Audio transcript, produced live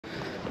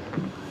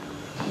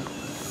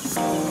Good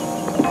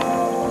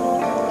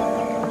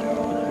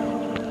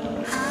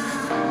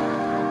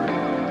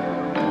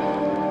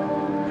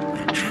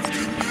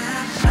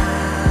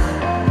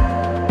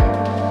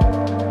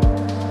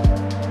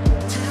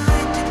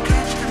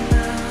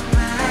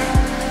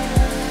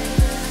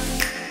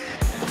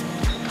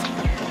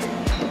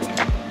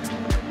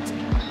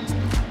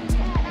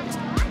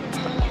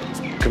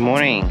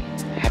morning,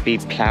 happy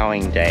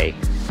ploughing day.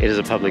 It is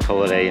a public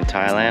holiday in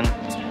Thailand.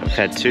 We've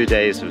had 2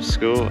 days of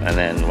school and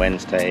then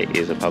Wednesday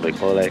is a public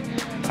holiday,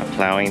 a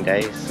ploughing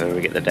day, so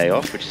we get the day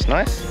off, which is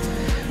nice.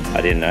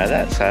 I didn't know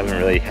that, so I haven't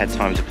really had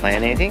time to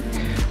plan anything.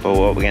 But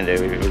what we're going to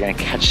do, we're going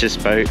to catch this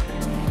boat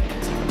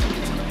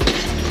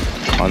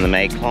on the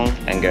Mae Klong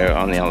and go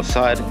on the other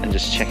side and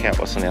just check out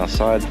what's on the other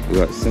side. We've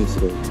got some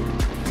sort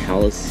of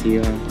palace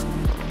here.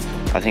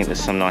 I think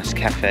there's some nice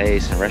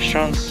cafes and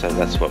restaurants, so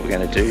that's what we're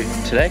going to do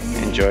today.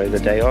 Enjoy the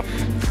day off.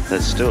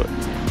 Let's do it.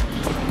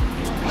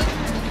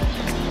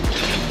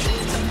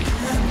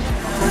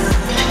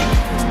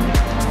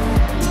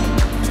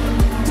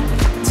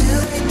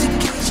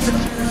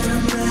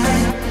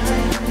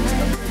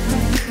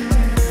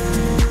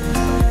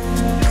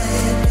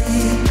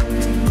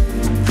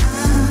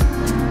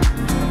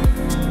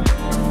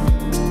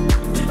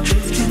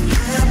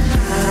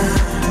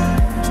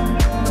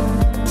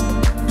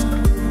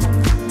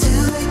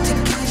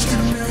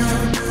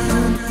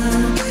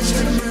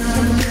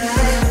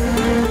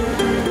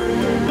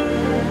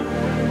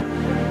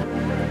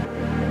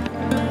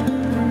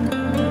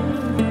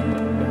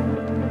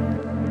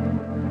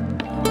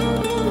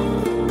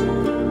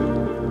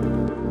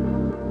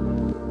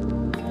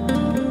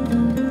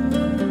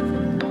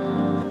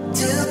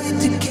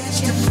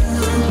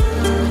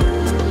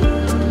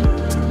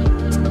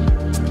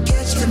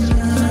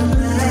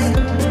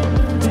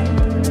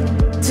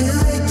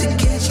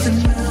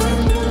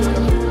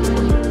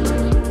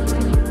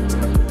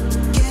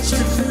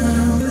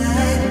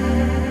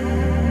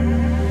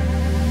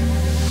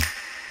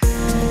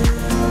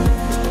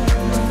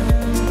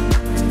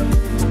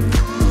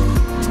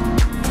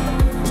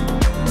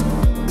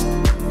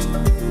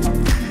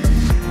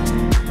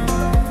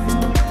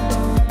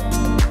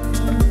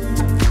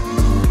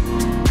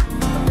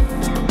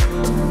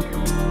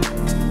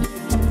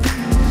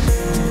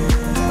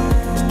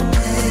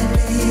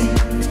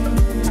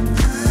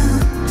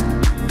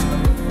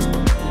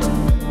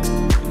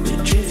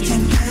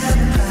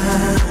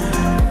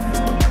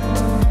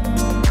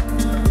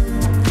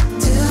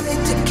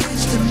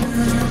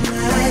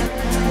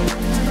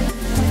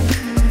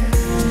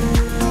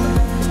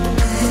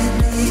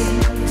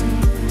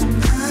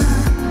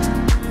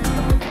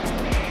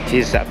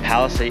 Here's that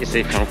palace that you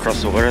see come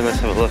across the water. Let's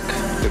have a look.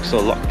 It looks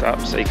all locked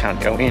up so you can't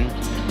go in.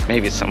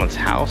 Maybe it's someone's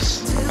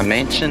house, a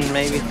mansion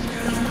maybe.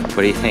 What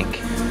do you think?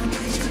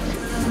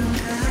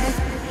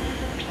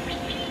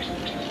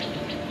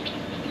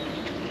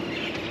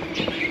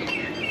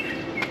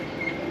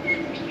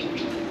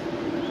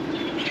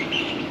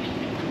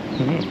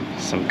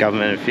 Some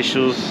government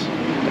officials,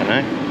 don't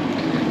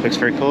know. Looks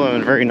very cool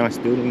and very nice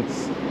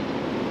buildings.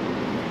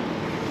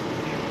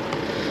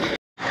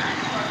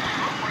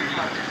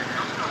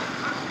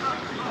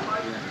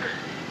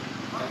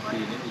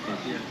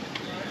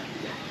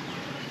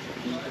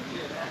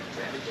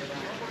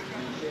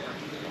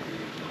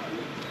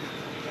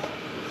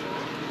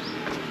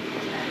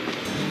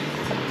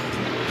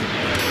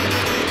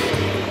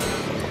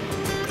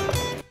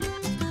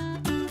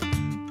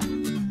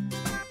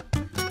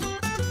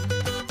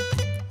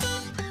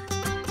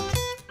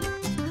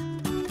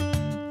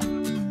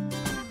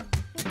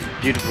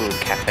 Beautiful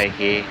cafe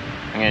here.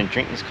 I'm going to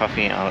drink this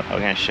coffee and I'm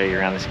going to show you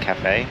around this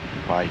cafe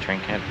while you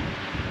drink it.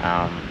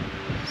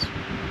 It's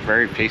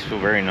very peaceful,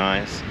 very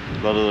nice. A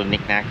lot of little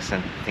knickknacks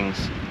and things,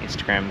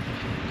 Instagram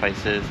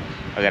places.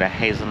 I got a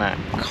hazelnut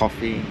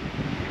coffee,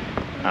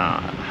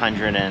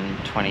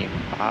 120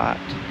 baht.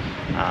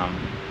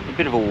 A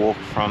bit of a walk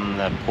from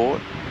the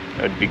port.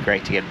 It would be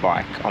great to get a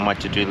bike. On my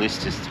to-do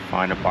list is to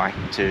find a bike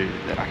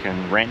that I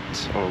can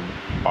rent or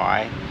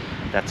buy.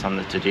 That's on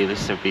the to-do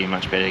list. It would be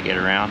much better to get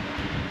around.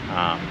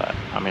 But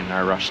I'm in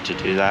no rush to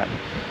do that.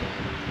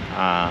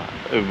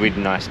 It would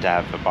be nice to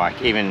have a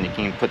bike. Even you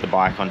can put the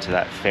bike onto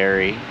that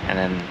ferry and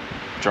then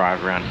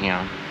drive around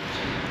here.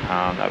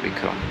 That would be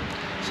cool.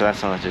 So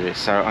that's on the to-do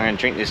list. So I'm going to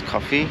drink this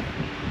coffee.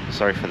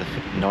 Sorry for the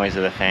noise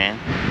of the fan.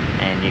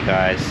 And you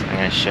guys, I'm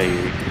going to show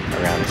you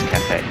around this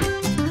cafe.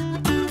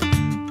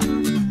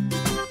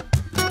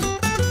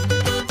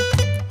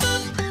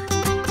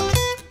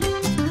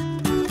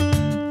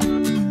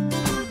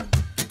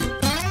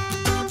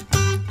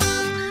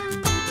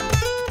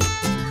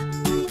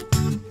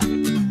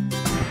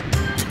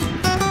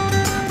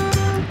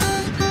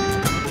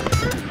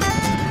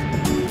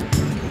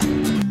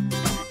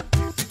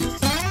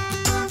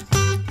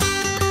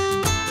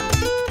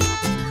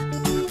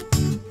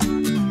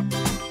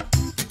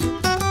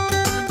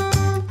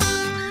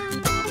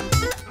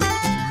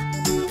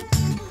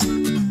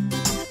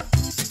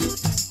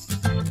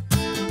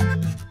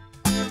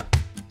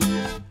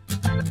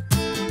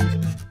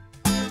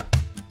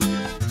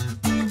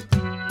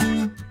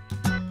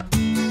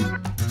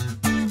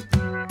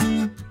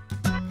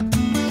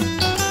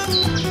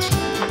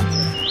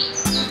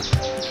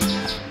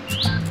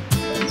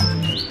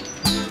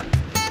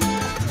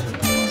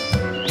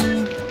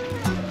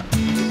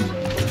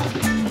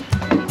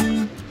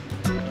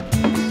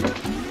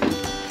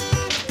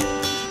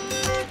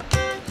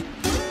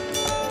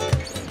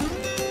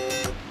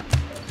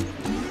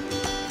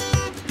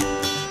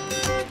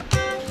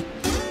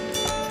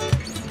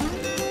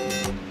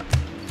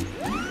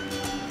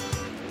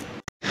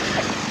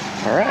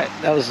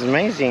 that was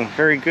amazing.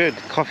 Very good.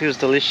 Coffee was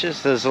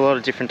delicious. There's a lot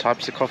of different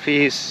types of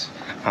coffees.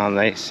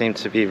 They seem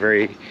to be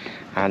very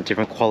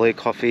different quality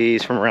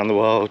coffees from around the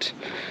world.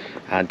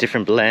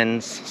 Different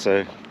blends,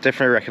 so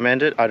definitely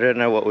recommend it. I don't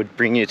know what would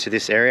bring you to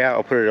this area.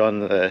 I'll put it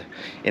on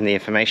in the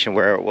information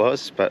where it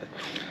was, but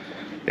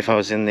if I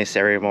was in this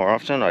area more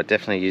often, I'd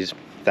definitely use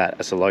that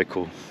as a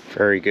local.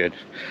 Very good.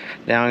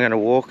 Now I'm going to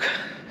walk.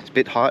 It's a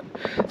bit hot.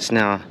 It's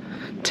now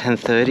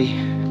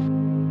 10:30.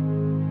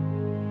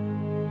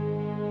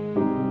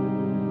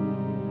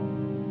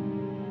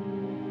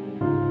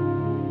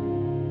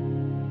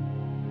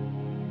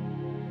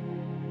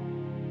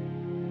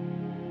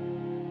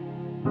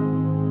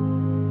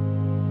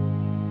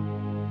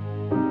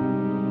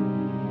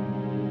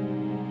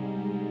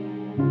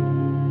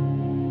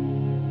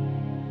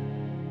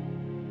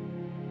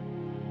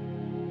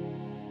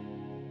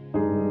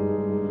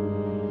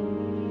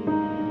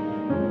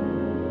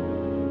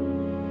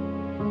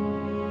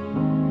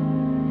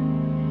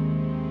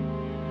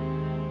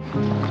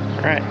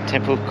 Alright,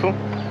 temple, cool.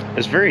 It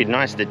was very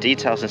nice, the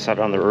details inside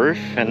on the roof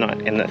and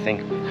not in the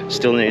thing.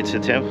 Still new to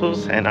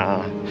temples and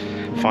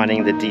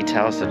finding the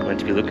details that I went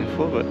to be looking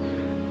for, but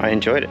I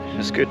enjoyed it. It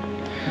was good.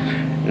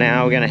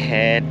 Now we're gonna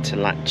head to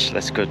lunch.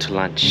 Let's go to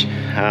lunch.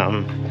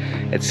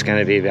 It's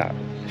gonna be about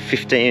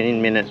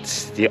 15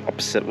 minutes the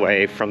opposite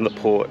way from the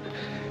port,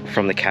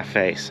 from the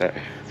cafe. So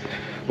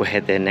we'll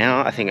head there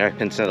now. I think it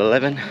opens at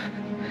 11.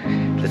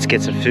 Let's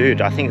get some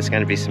food. I think it's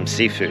going to be some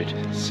seafood,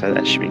 so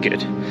that should be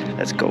good.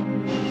 Let's go.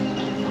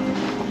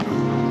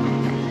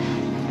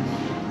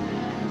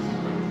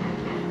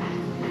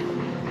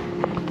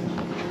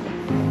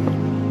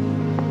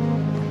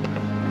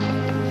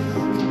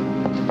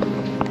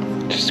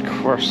 Just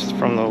across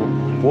from the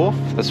wharf.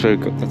 That's where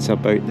we've got. That's our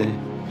boat there.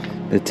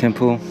 The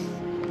temple.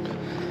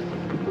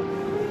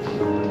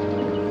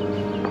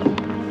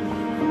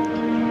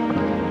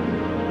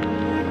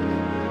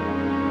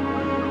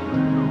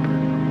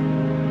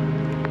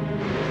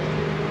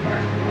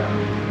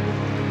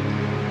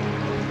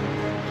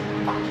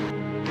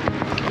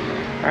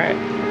 Alright,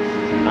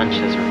 lunch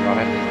has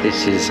arrived.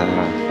 This is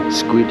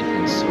squid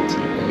and salted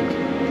egg.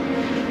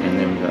 And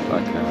then we've got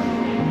like a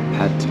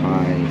pad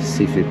thai,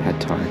 seafood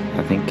pad thai,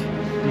 I think.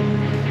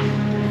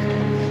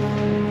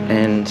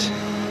 And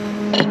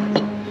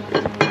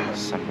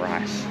some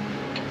rice.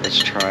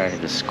 Let's try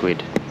the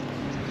squid.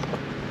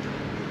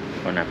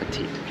 Bon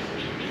appetit.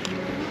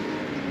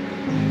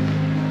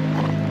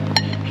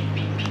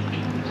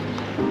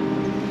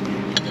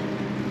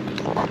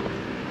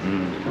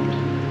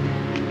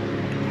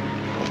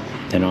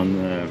 Then on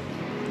the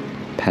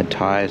pad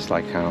thai is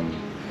like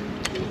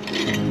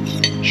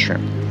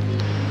shrimp.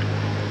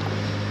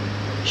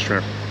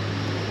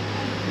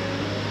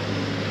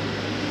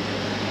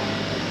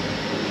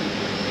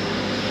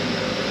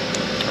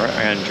 Alright,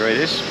 I'm gonna enjoy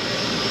this.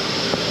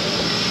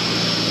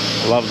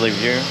 Lovely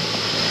view.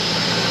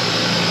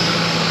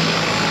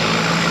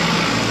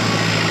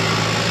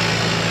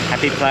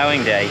 Happy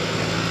ploughing day.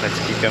 Let's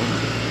keep going.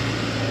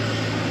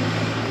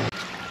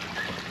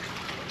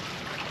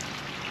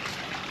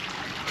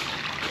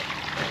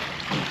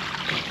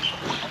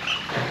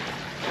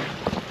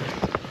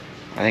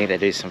 I think they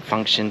do some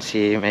functions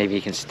here. Maybe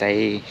you can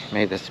stay.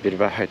 Maybe that's a bit of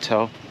a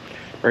hotel.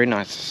 Very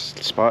nice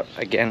spot.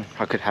 Again,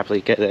 I could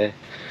happily get there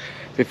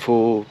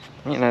before,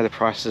 you know, the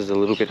price is a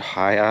little bit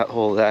higher.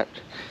 All that,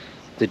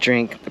 the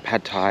drink, the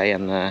pad thai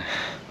and the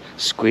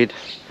squid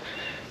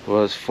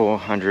was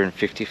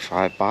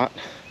 455 baht.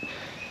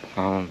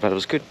 But it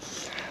was good.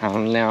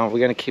 Now we're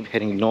going to keep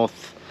heading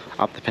north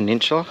up the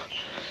peninsula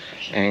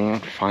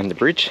and find the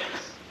bridge.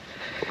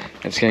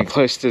 It's getting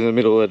close to the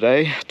middle of the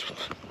day,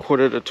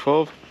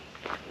 11:45.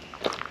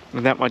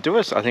 And that might do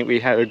us. I think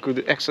we had a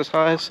good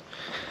exercise.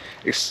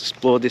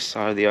 Explored this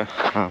side of the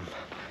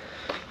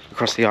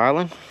across the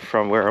island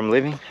from where I'm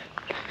living.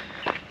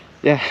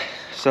 Yeah,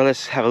 so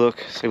let's have a look,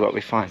 see what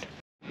we find.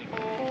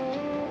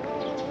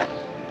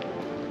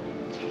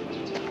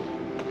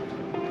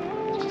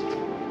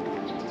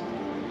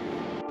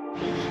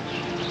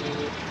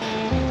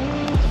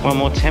 One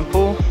more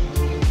temple.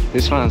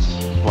 This one's,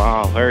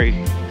 wow,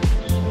 very,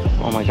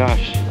 oh my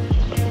gosh.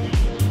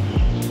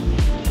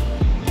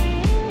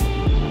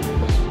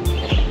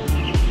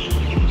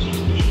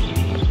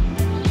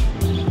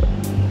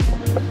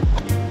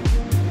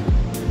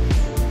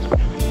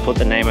 Put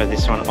the name of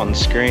this one on the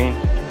screen.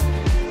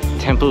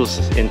 Temples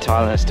in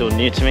Thailand are still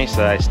new to me, so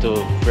they're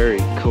still very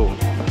cool.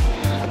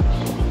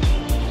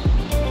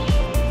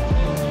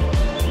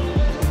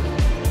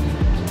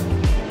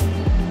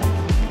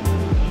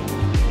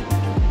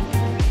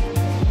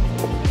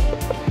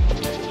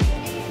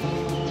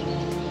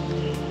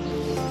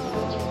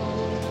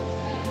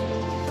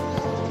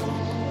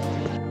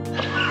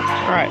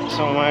 Alright,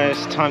 so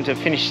almost time to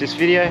finish this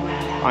video.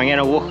 I'm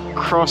gonna walk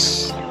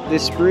across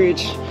this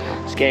bridge.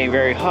 It's getting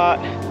very hot.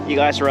 You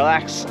guys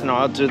relax and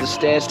I'll do the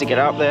stairs to get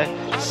up there.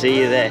 See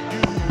you there.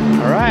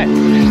 All right.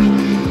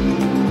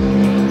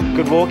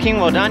 Good walking,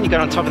 well done. You got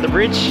on top of the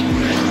bridge.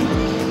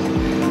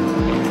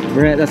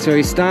 Right, that's where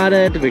we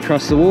started. We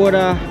crossed the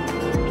water,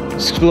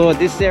 explored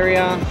this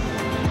area.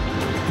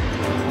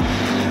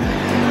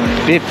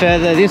 A bit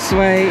further this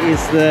way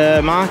is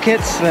the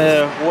markets,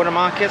 the water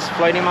markets,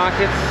 floating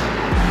markets.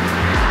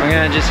 I'm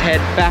gonna just head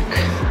back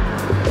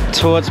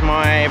towards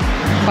my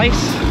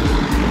place.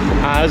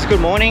 It was a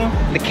good morning.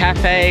 The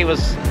cafe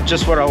was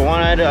just what I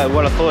wanted,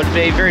 what I thought it'd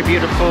be. Very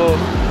beautiful,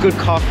 good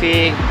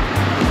coffee.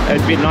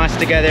 It'd be nice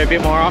to go there a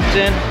bit more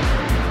often.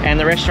 And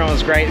the restaurant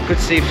was great, good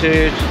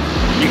seafood.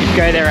 You could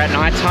go there at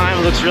night time.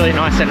 It looks really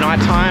nice at night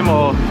time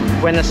or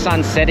when the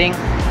sun's setting.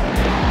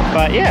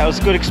 But yeah, it was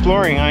good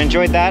exploring. I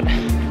enjoyed that.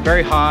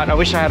 Very hot. I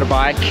wish I had a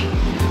bike.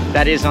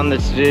 That is on the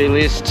to-do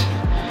list.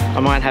 I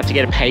might have to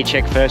get a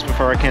paycheck first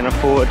before I can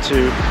afford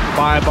to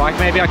buy a bike.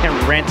 Maybe I can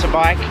rent a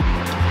bike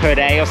per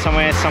day or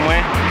somewhere.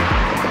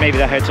 Maybe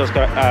the hotel's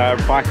got a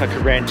bike I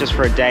could rent just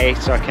for a day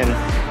so I can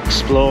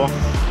explore.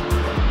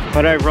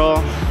 But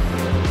overall,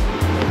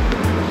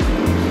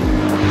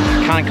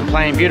 can't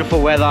complain.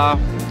 Beautiful weather.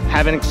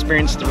 Haven't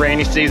experienced the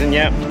rainy season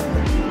yet,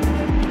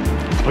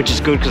 which is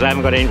good because I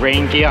haven't got any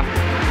rain gear.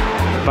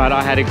 But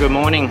I had a good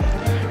morning.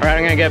 All right,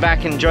 I'm gonna go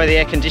back and enjoy the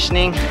air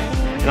conditioning,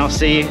 and I'll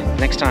see you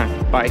next time.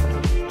 Bye.